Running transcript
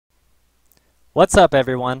What's up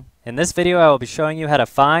everyone? In this video I will be showing you how to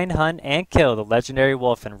find, hunt, and kill the legendary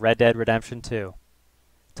wolf in Red Dead Redemption 2.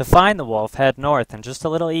 To find the wolf, head north and just a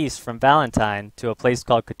little east from Valentine to a place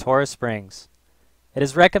called Katora Springs. It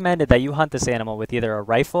is recommended that you hunt this animal with either a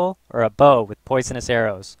rifle or a bow with poisonous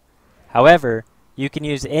arrows. However, you can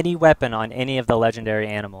use any weapon on any of the legendary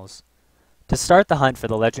animals. To start the hunt for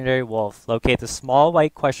the legendary wolf, locate the small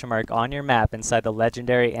white question mark on your map inside the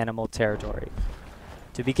legendary animal territory.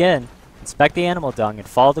 To begin, inspect the animal dung and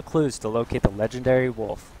follow the clues to locate the legendary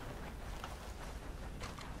wolf.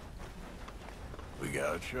 We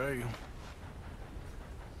got a trail.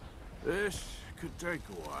 This could take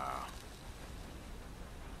a while.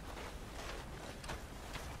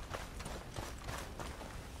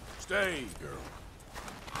 Stay, girl.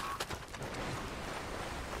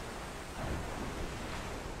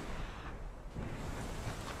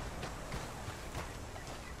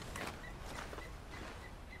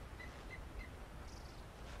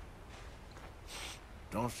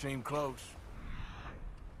 Don't seem close.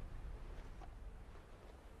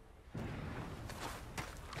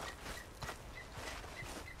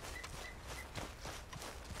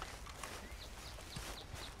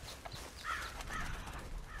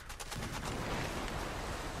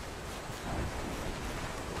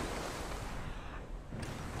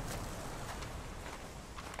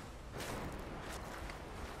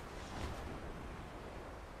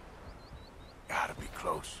 Gotta be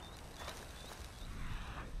close.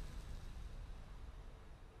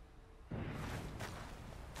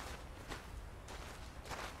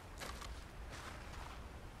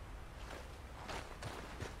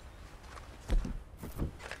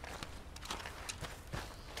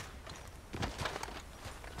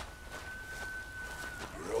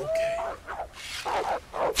 You're okay.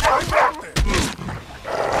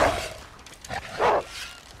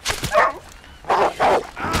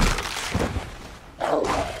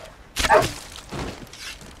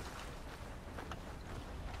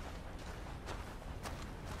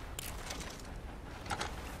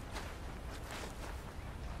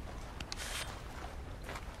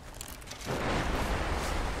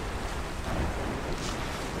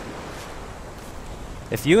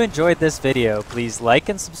 If you enjoyed this video, please like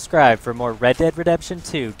and subscribe for more Red Dead Redemption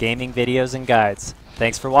 2 gaming videos and guides.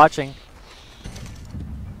 Thanks for watching.